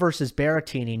 Federer versus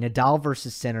Berrettini, Nadal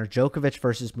versus Sinner, Djokovic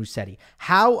versus Musetti.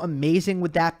 How amazing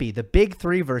would that be? The big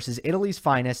three versus Italy's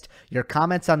finest. Your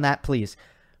comments on that, please.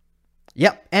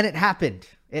 Yep, and it happened.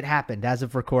 It happened as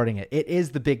of recording it. It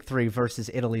is the big three versus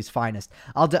Italy's finest.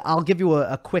 I'll give you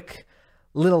a quick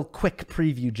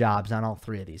preview jobs on all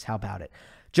three of these. How about it?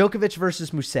 Djokovic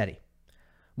versus Musetti.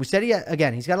 Musetti,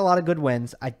 again, he's got a lot of good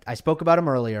wins. I spoke about him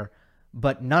earlier,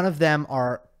 but none of them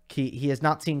are... He has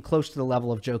not seen close to the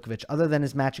level of Djokovic, other than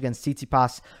his match against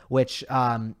Tsitsipas, which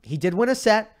he did win a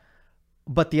set,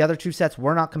 but the other two sets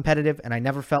were not competitive, and I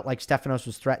never felt like Stefanos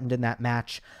was threatened in that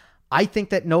match. I think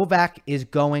that Novak is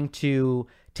going to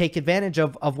take advantage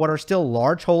of what are still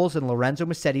large holes in Lorenzo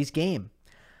Musetti's game.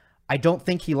 I don't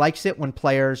think he likes it when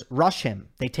players rush him.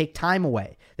 They take time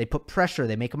away. They put pressure.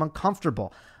 They make him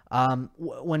uncomfortable.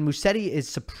 When Musetti is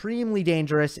supremely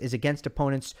dangerous is against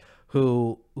opponents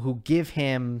who give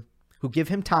him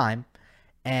time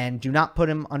and do not put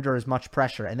him under as much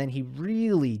pressure. And then he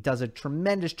really does a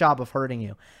tremendous job of hurting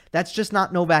you. That's just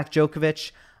not Novak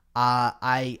Djokovic.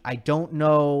 I don't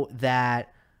know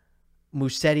that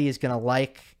Musetti is going to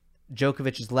like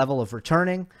Djokovic's level of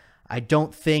returning. I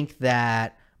don't think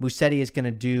that Musetti is going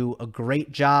to do a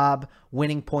great job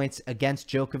winning points against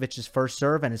Djokovic's first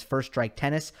serve and his first strike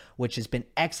tennis, which has been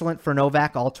excellent for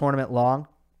Novak all tournament long.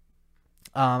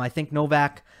 I think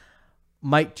Novak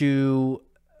might do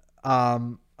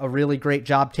a really great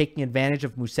job taking advantage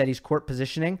of Musetti's court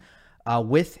positioning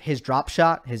with his drop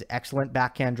shot, his excellent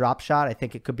backhand drop shot. I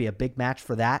think it could be a big match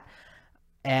for that.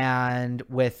 And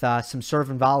with some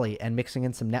serve and volley and mixing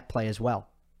in some net play as well.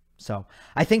 So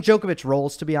I think Djokovic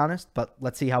rolls, to be honest, but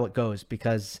let's see how it goes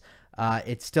because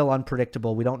it's still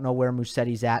unpredictable. We don't know where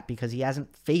Musetti's at because he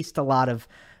hasn't faced a lot of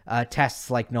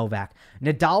tests like Novak.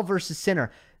 Nadal versus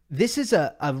Sinner. This is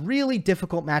a really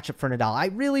difficult matchup for Nadal. I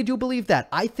really do believe that.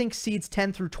 I think seeds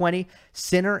 10 through 20,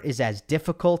 Sinner is as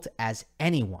difficult as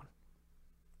anyone.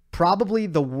 Probably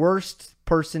the worst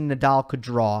person Nadal could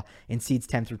draw in seeds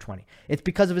 10 through 20. It's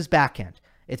because of his backhand.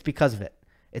 It's because of it.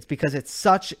 It's because it's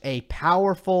such a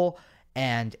powerful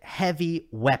and heavy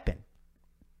weapon.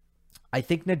 I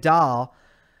think Nadal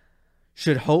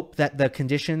should hope that the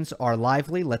conditions are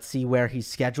lively. Let's see where he's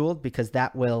scheduled because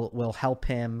that will help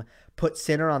him put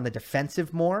Sinner on the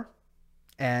defensive more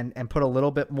and put a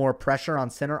little bit more pressure on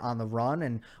Sinner on the run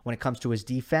and when it comes to his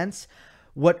defense.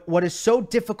 What is so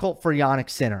difficult for Jannik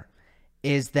Sinner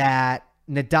is that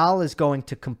Nadal is going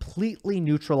to completely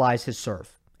neutralize his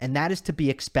serve. And that is to be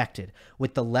expected.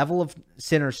 With the level of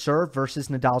Sinner's serve versus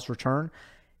Nadal's return,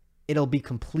 it'll be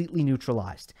completely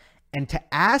neutralized. And to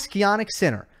ask Jannik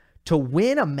Sinner to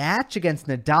win a match against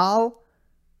Nadal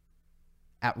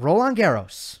at Roland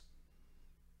Garros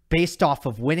based off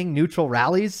of winning neutral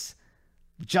rallies,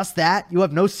 just that, you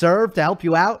have no serve to help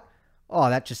you out? Oh,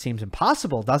 that just seems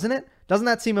impossible, doesn't it? Doesn't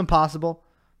that seem impossible?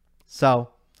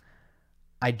 So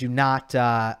I do not,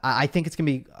 I think it's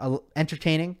going to be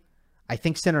entertaining. I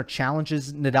think Sinner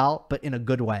challenges Nadal, but in a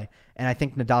good way. And I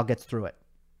think Nadal gets through it.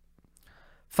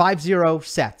 5-0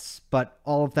 sets, but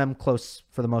all of them close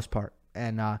for the most part.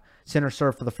 And Sinner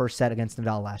served for the first set against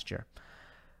Nadal last year.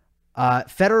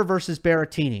 Federer versus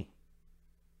Berrettini.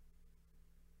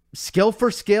 Skill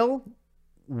for skill,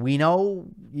 we know,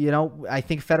 I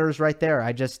think Federer's right there.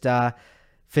 I just,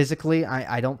 physically,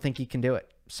 I don't think he can do it.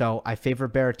 So I favor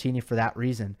Berrettini for that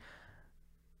reason.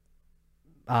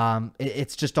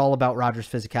 It's just all about Roger's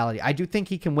physicality. I do think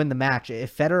he can win the match.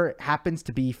 If Federer happens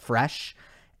to be fresh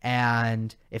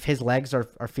and if his legs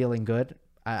are feeling good,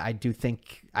 I do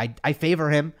think I favor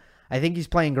him. I think he's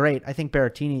playing great. I think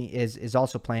Berrettini is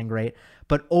also playing great.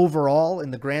 But overall,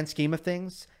 in the grand scheme of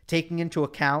things, taking into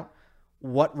account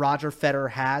what Roger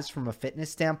Federer has from a fitness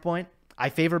standpoint, I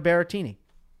favor Berrettini.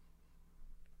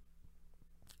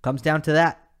 Comes down to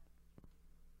that.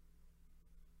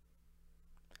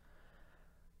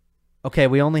 Okay,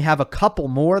 we only have a couple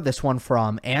more. This one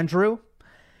from Andrew.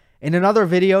 In another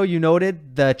video, you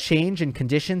noted the change in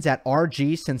conditions at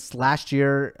RG since last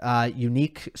year,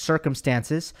 unique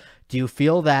circumstances. Do you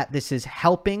feel that this is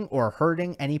helping or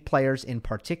hurting any players in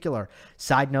particular?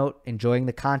 Side note, enjoying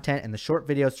the content and the short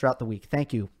videos throughout the week.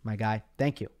 Thank you, my guy.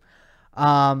 Thank you.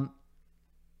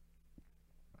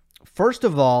 First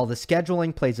of all, the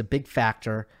scheduling plays a big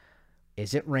factor.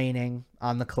 Is it raining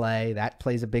on the clay? That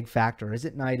plays a big factor. Is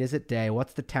it night? Is it day?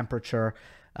 What's the temperature?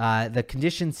 The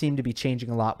conditions seem to be changing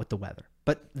a lot with the weather.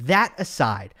 But that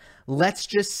aside, let's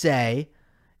just say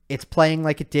it's playing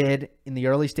like it did in the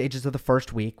early stages of the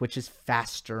first week, which is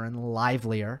faster and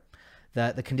livelier.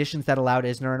 The conditions that allowed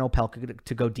Isner and Opelka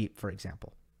to go deep, for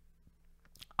example.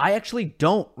 I actually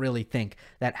don't really think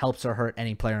that helps or hurt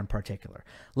any player in particular.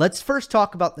 Let's first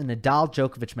talk about the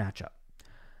Nadal-Djokovic matchup.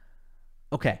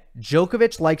 Okay,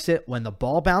 Djokovic likes it when the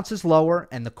ball bounces lower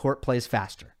and the court plays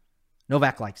faster.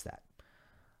 Novak likes that.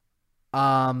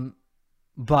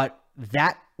 But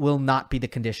that will not be the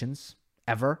conditions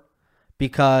ever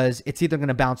because it's either going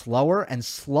to bounce lower and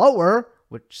slower,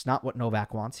 which is not what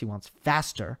Novak wants. He wants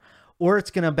faster, or it's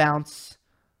going to bounce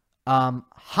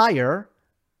higher,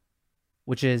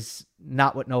 which is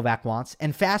not what Novak wants,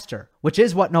 and faster, which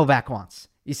is what Novak wants.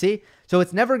 You see? So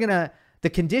it's never going to, the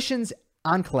conditions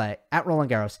on clay at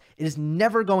Roland Garros, it is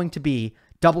never going to be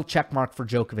double check mark for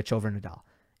Djokovic over Nadal.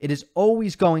 It is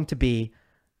always going to be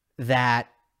that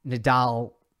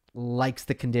Nadal likes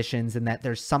the conditions and that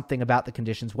there's something about the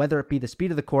conditions, whether it be the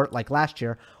speed of the court like last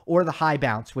year or the high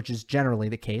bounce, which is generally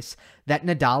the case, that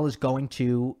Nadal is going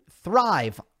to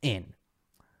thrive in.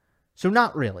 So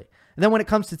not really. And then when it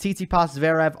comes to Tsitsipas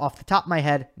Zverev, off the top of my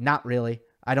head, not really.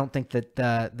 I don't think that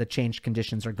the changed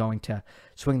conditions are going to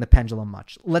swing the pendulum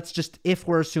much. Let's just, if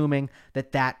we're assuming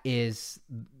that that is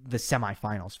the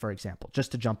semifinals, for example,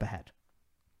 just to jump ahead.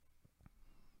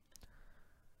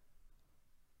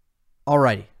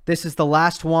 Alrighty, this is the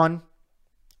last one.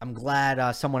 I'm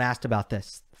glad someone asked about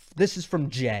this. This is from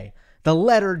J. The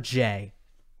letter J.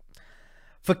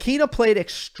 Fokina played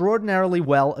extraordinarily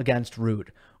well against Ruud.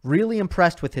 Really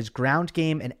impressed with his ground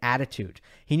game and attitude.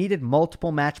 He needed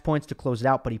multiple match points to close it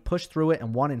out, but he pushed through it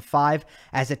and won in 5.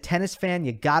 As a tennis fan,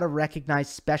 you gotta recognize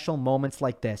special moments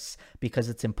like this because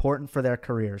it's important for their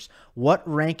careers. What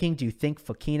ranking do you think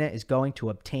Fokina is going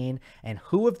to obtain, and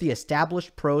who of the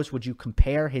established pros would you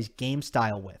compare his game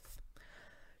style with?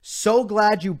 So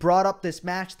glad you brought up this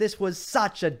match. This was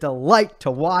such a delight to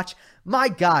watch. My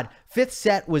God, 5th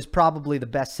set was probably the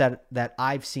best set that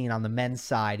I've seen on the men's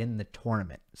side in the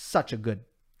tournament. Such a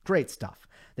great stuff.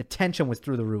 The tension was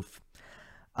through the roof.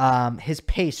 His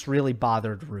pace really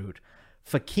bothered Ruud.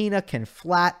 Fokina can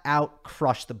flat out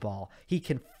crush the ball. He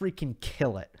can freaking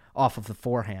kill it off of the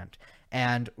forehand.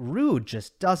 And Ruud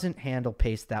just doesn't handle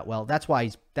pace that well. That's why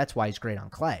he's great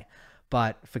on clay.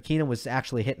 But Fokina was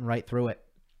actually hitting right through it.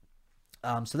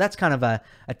 So that's kind of a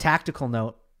tactical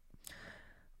note.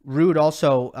 Ruud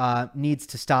also needs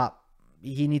to stop.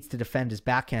 He needs to defend his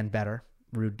backhand better.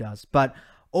 Ruud does. But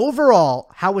overall,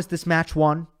 how was this match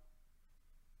won?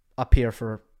 Up here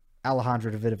for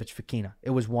Alejandro Davidovich Fokina.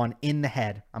 It was won in the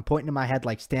head. I'm pointing to my head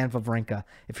like Stan Wawrinka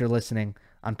if you're listening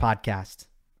on podcast.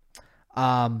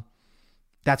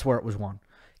 That's where it was won.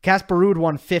 Casper Ruud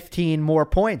won 15 more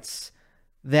points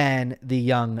than the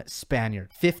young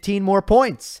Spaniard. 15 more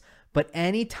points. But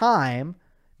anytime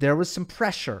there was some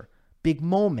pressure, big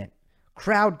moment,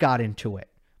 crowd got into it,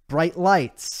 bright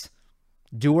lights,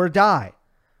 do or die,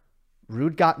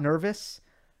 Ruud got nervous,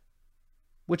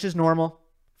 which is normal.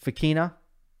 Fokina,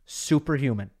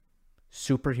 superhuman.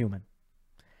 Superhuman.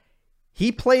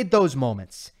 He played those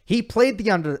moments. He played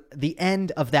the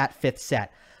end of that 5th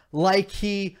set like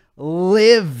he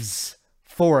lives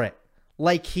for it.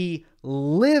 Like he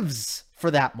lives for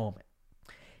that moment.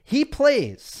 He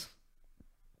plays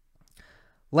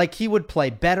like he would play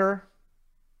better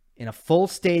in a full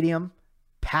stadium,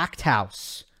 packed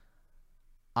house,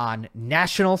 on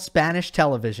national Spanish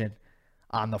television,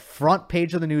 on the front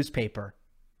page of the newspaper,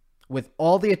 with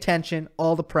all the attention,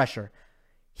 all the pressure.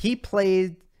 He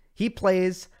plays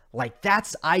like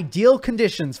that's ideal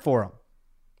conditions for him.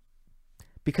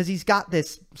 Because he's got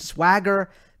this swagger,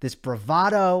 this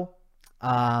bravado,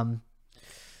 again,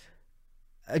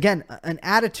 an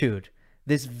attitude,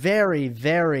 this very,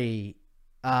 very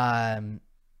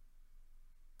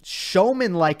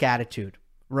showman-like attitude.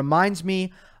 Reminds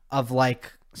me of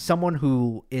like someone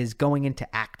who is going into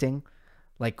acting,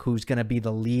 like who's going to be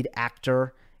the lead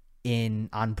actor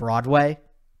on Broadway.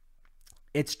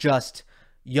 It's just,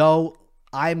 yo,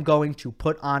 I'm going to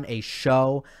put on a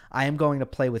show. I am going to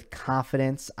play with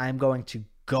confidence. I'm going to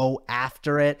go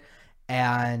after it.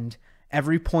 And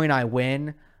every point I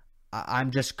win,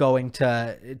 I'm just going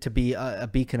to be a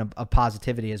beacon of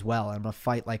positivity as well. I'm going to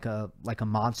fight like a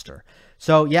monster.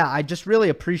 So yeah, I just really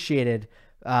appreciated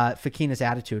Fokina's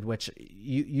attitude, which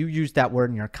you used that word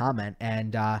in your comment.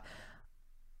 And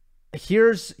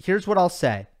here's what I'll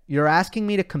say. You're asking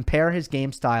me to compare his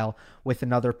game style with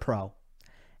another pro.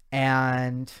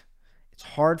 And it's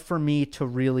hard for me to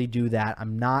really do that.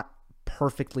 I'm not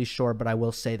perfectly sure, but I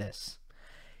will say this.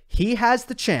 He has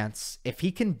the chance, if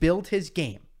he can build his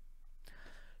game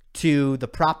to the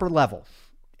proper level,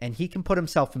 and he can put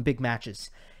himself in big matches,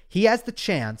 he has the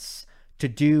chance to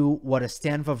do what a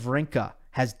Stan Wawrinka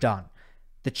has done.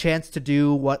 The chance to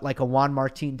do what like a Juan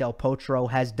Martín del Potro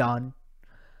has done,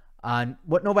 on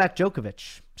what Novak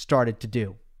Djokovic started to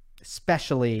do,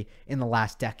 especially in the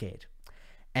last decade.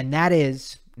 And that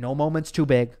is, no moment's too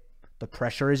big. The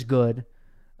pressure is good.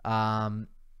 And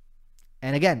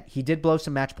again, he did blow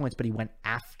some match points, but he went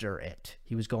after it.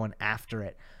 He was going after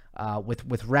it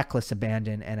with reckless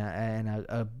abandon and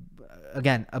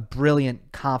again, a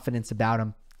brilliant confidence about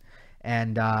him.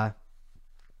 And I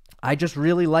just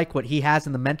really like what he has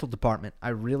in the mental department. I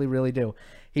really, really do.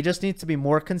 He just needs to be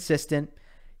more consistent.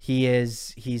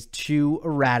 He's too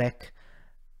erratic.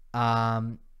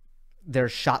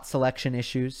 There's shot selection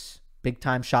issues, big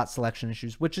time shot selection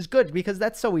issues, which is good because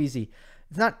that's so easy.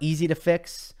 It's not easy to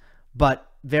fix, but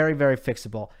very, very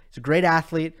fixable. He's a great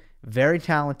athlete, very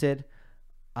talented.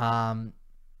 And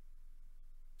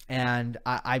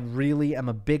I really am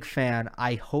a big fan.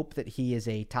 I hope that he is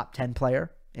a top 10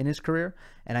 player in his career,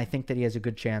 and I think that he has a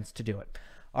good chance to do it.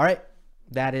 All right,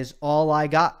 that is all I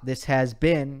got. This has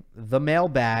been the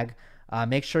mailbag.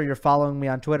 Make sure you're following me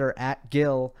on Twitter at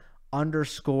Gil_Gross,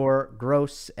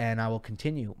 and I will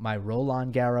continue my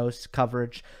Roland Garros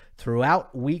coverage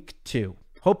throughout week 2.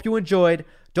 Hope you enjoyed.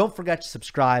 Don't forget to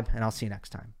subscribe, and I'll see you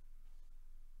next time.